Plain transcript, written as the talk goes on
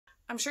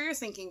I'm sure you're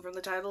thinking from the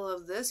title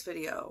of this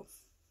video,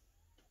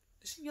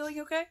 is she feeling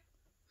okay?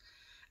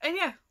 And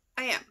yeah,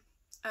 I am.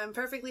 I'm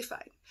perfectly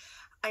fine.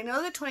 I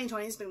know that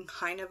 2020 has been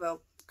kind of a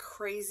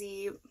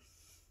crazy,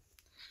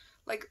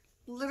 like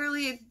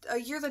literally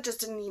a year that just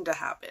didn't need to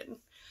happen.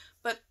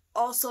 But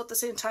also at the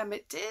same time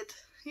it did.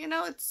 You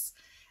know, it's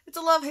a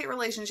love-hate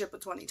relationship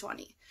with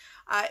 2020.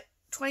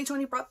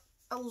 2020 brought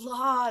a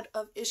lot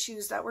of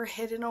issues that were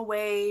hidden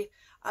away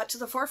to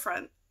the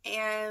forefront.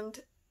 And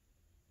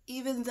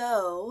even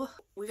though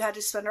we've had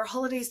to spend our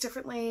holidays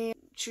differently,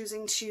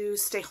 choosing to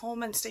stay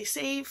home and stay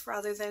safe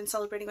rather than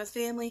celebrating with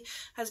family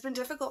has been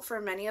difficult for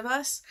many of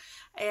us.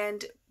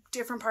 And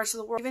different parts of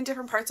the world, even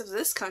different parts of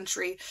this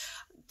country,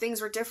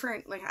 things were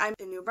different. Like I'm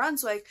in New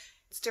Brunswick,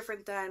 it's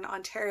different than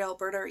Ontario,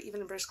 Alberta, or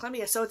even in British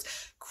Columbia. So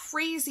it's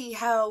crazy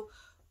how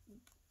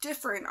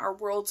different our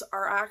worlds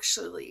are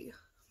actually,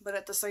 but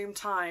at the same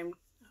time,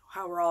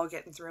 how we're all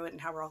getting through it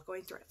and how we're all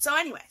going through it. So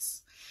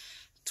anyways,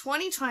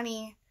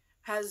 2020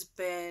 has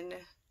been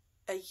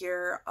a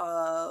year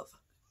of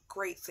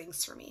great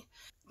things for me.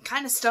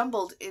 Kind of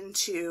stumbled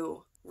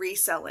into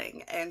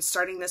reselling and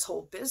starting this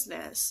whole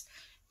business.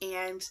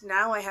 And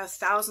now I have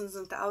thousands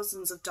and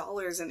thousands of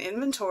dollars in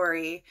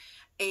inventory.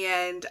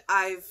 And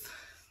I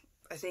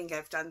think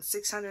I've done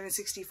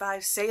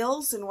 665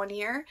 sales in 1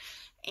 year.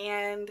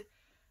 And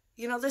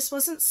you know, this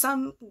wasn't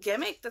some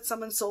gimmick that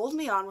someone sold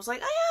me on, was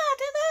like, oh yeah,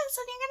 do this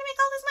and you're gonna make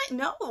all this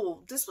money.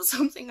 No, this was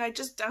something I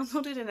just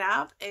downloaded an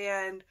app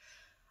and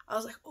I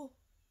was like, oh,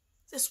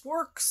 this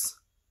works.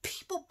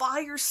 People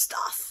buy your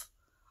stuff.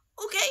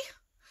 Okay.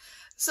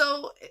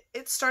 So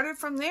it started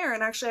from there.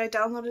 And actually I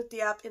downloaded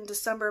the app in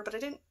December, but I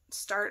didn't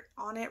start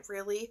on it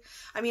really.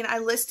 I mean, I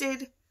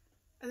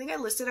think I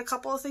listed a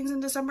couple of things in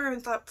December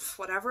and thought,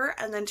 whatever.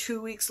 And then 2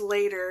 weeks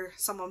later,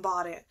 someone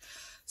bought it.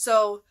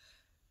 So,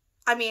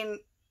 I mean,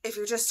 if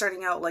you're just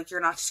starting out, like, you're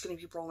not just going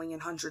to be rolling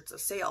in hundreds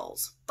of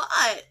sales.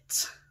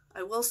 But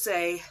I will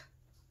say,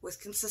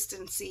 with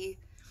consistency,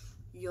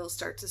 you'll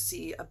start to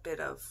see a bit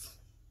of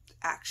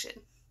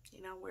action.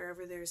 You know,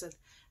 wherever there's an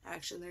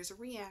action, there's a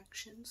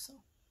reaction.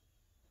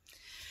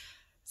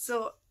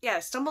 So yeah, I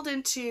stumbled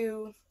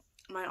into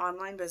my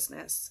online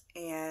business,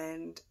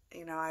 and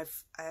you know,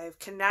 I've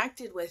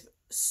connected with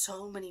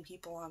so many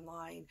people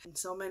online, and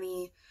so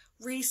many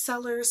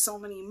resellers, so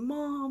many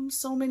moms,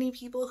 so many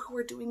people who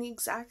are doing the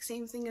exact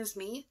same thing as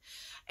me.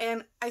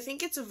 And I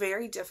think it's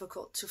very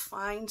difficult to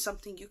find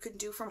something you can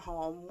do from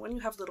home when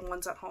you have little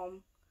ones at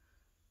home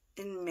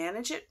and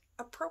manage it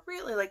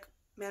appropriately, like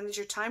manage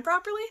your time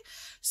properly.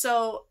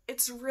 So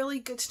it's really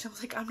good to know,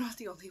 like, I'm not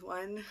the only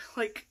one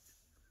like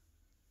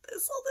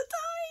this all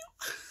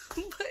the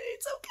time, but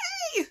it's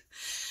okay.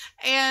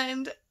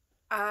 And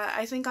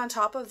I think on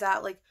top of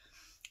that, like,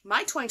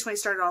 my 2020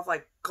 started off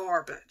like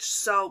garbage.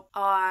 So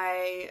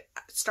I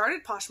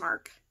started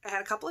Poshmark. I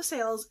had a couple of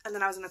sales, and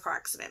then I was in a car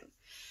accident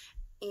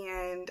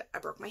and I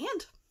broke my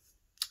hand.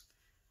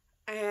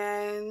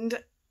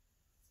 And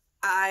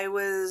I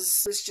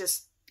was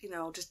just, you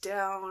know, just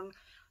down.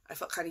 I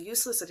felt kind of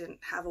useless. I didn't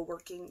have a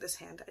working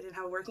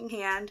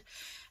hand.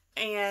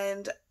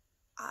 And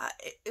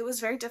it was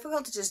very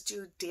difficult to just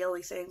do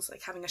daily things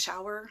like having a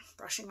shower,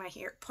 brushing my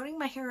hair, putting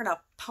my hair in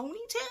a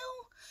ponytail.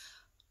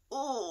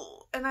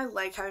 Oh, and I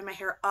like having my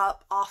hair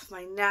up off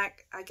my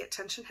neck. I get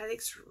tension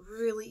headaches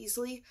really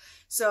easily.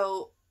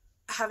 So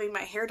having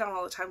my hair down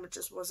all the time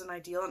just wasn't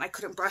ideal, and I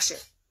couldn't brush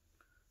it.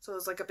 So it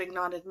was like a big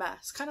knotted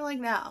mess, kind of like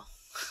now.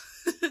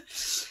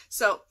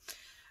 So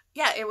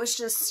yeah, it was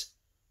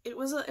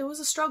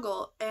a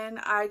struggle, and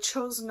I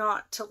chose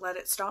not to let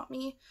it stop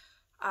me.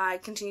 I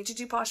continued to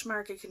do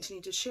Poshmark. I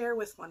continued to share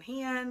with one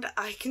hand.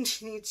 I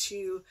continued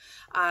to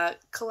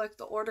collect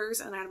the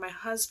orders, and I had my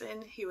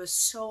husband. He was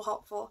so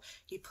helpful.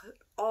 He put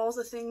all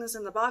the things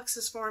in the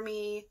boxes for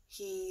me.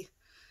 He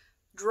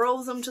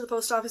drove them to the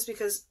post office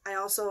because I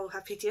also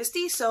have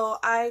PTSD, so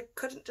I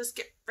couldn't just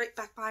get right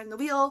back behind the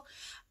wheel.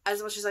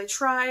 As much as I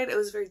tried, it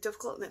was very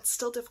difficult, and it's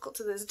still difficult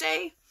to this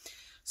day.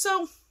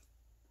 So,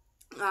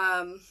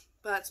 but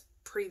that's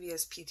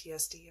previous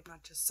PTSD. I'm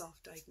not just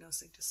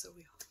self-diagnosing, just so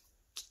we all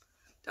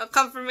don't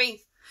come for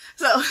me.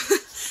 So,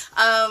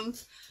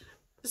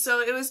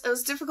 so it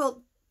was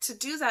difficult to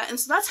do that. And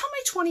so that's how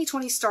my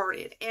 2020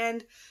 started.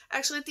 And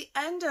actually at the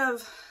end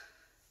of,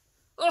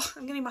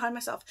 I'm getting behind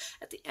myself.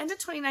 At the end of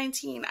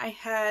 2019, I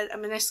had a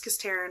meniscus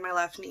tear in my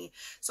left knee.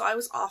 So I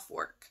was off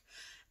work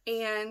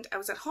and I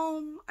was at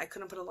home. I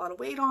couldn't put a lot of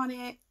weight on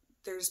it.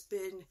 There's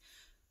been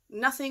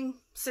nothing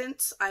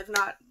since. I've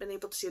not been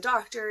able to see a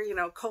doctor. You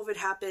know, COVID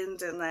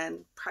happened and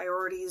then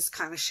priorities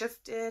kind of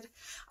shifted.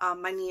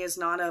 My knee is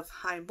not of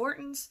high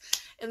importance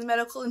in the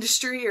medical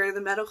industry or the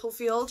medical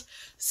field.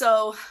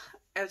 So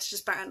it's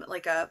just been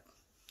like a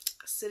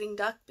sitting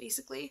duck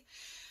basically.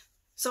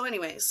 So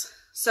anyways,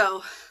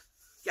 so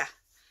yeah,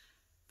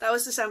 that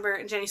was December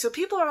and January. So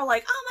people are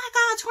like, oh my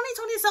God,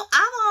 2020 is so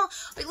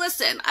awful. Like,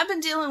 listen, I've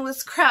been dealing with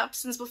this crap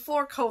since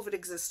before COVID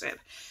existed.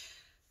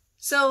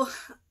 So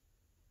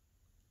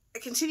I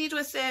continued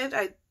with it.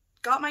 I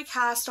got my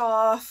cast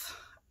off.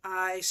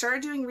 I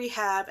started doing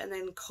rehab, and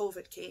then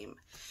COVID came.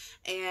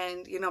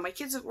 and you know, my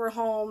kids were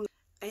home,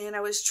 and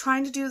I was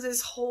trying to do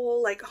this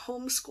whole like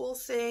homeschool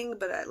thing,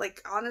 but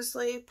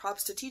honestly,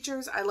 props to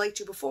teachers. I liked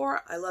you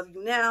before, I love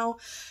you now.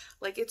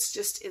 Like, it's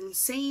just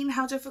insane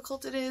how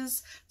difficult it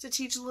is to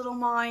teach little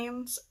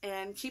minds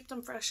and keep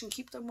them fresh and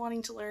keep them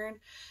wanting to learn.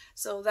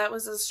 So that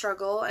was a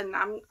struggle, and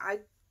I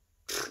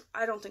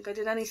don't think I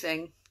did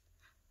anything.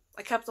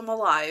 I kept them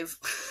alive.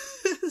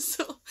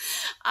 So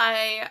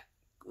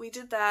we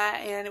did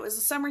that, and it was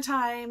the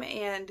summertime,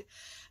 and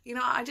you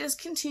know, I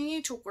just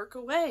continued to work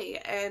away,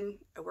 and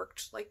I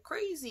worked like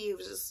crazy. It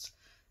was just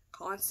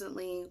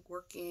constantly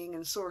working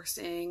and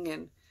sourcing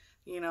and,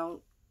 you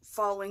know,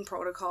 following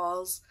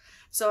protocols.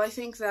 So I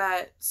think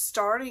that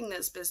starting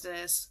this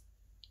business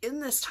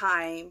in this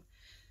time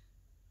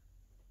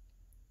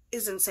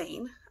is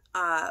insane.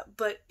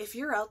 But if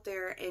you're out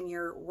there and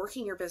you're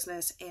working your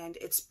business and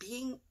it's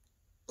being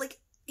like,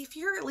 if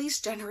you're at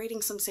least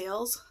generating some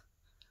sales,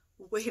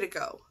 way to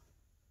go.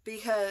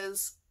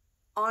 Because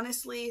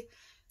honestly,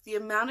 the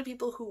amount of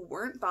people who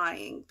weren't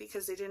buying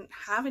because they didn't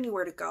have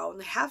anywhere to go, and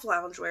they have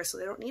loungewear, so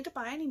they don't need to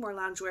buy any more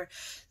loungewear.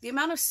 The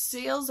amount of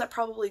sales that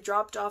probably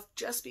dropped off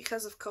just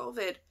because of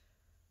COVID,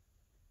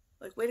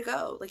 like, way to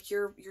go. Like,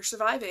 you're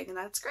surviving, and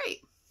that's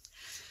great.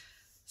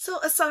 So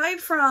aside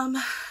from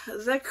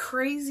the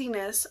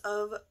craziness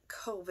of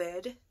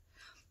COVID,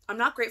 I'm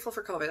not grateful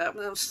for COVID.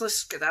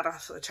 Let's get that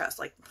off the chest.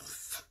 Like,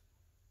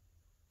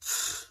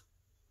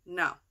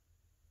 no.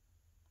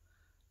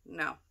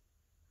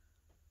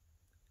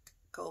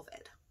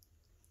 COVID.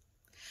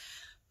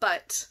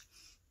 But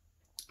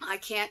I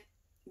can't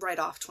write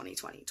off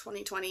 2020.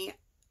 2020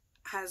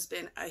 has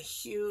been a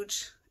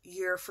huge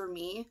year for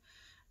me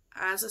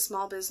as a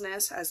small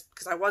business,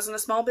 because I wasn't a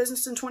small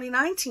business in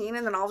 2019,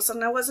 and then all of a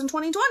sudden I was in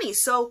 2020.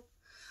 So,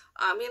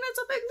 I mean, it's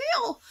a big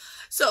deal.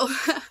 So,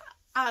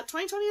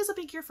 2020 is a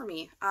big year for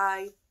me.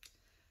 I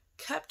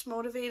kept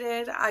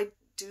motivated. I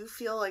do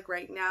feel like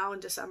right now in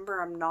December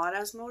I'm not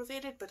as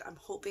motivated, but I'm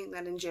hoping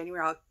that in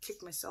January I'll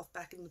kick myself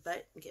back in the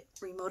butt and get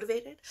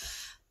remotivated.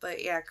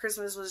 But yeah,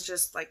 Christmas was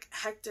just like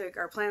hectic.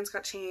 Our plans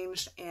got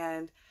changed,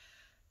 and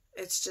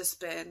it's just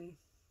been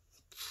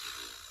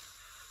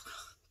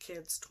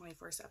kids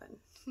 24/7.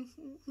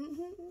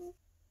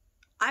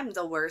 I'm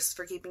the worst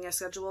for keeping a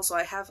schedule, so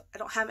I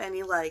don't have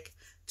any like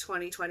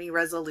 2020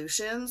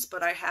 resolutions,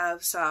 but I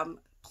have some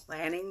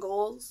planning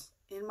goals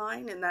in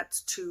mind, and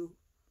that's to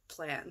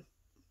plan.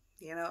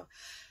 You know,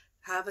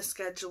 have a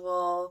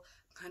schedule,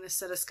 kind of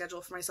set a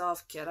schedule for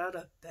myself, get out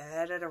of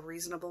bed at a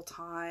reasonable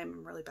time.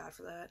 I'm really bad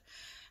for that.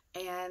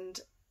 And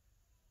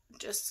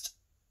just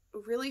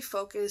really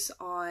focus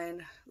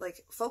on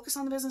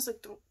the business.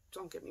 Like,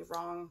 don't get me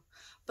wrong,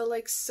 but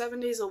like 7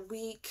 days a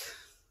week,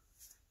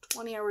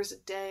 20 hours a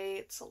day,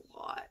 it's a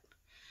lot.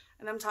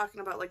 And I'm talking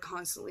about like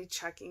constantly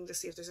checking to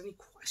see if there's any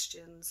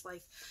questions,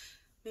 like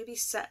maybe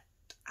set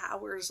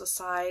hours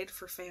aside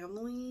for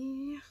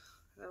family.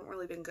 I haven't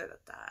really been good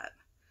at that.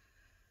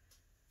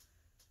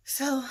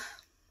 So,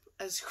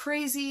 as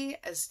crazy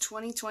as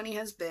 2020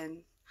 has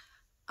been,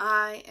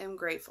 I am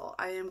grateful.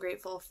 I am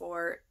grateful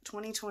for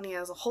 2020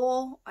 as a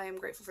whole. I am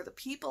grateful for the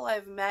people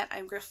I've met.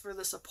 I'm grateful for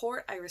the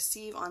support I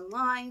receive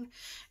online.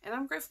 And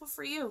I'm grateful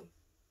for you.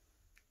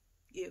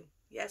 You.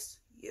 Yes,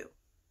 you.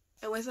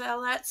 And with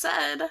all that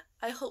said,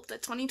 I hope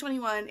that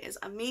 2021 is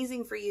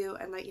amazing for you,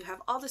 and that you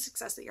have all the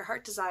success that your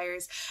heart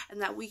desires,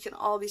 and that we can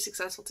all be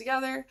successful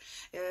together.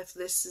 If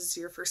this is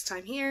your first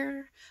time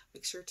here,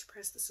 make sure to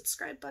press the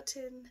subscribe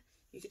button.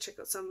 You can check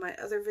out some of my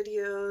other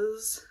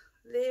videos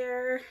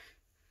there.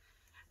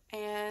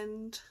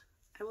 And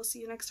I will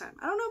see you next time.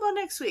 I don't know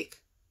about next week.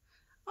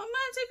 I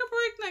might take a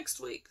break next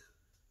week.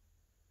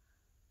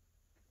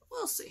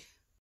 We'll see.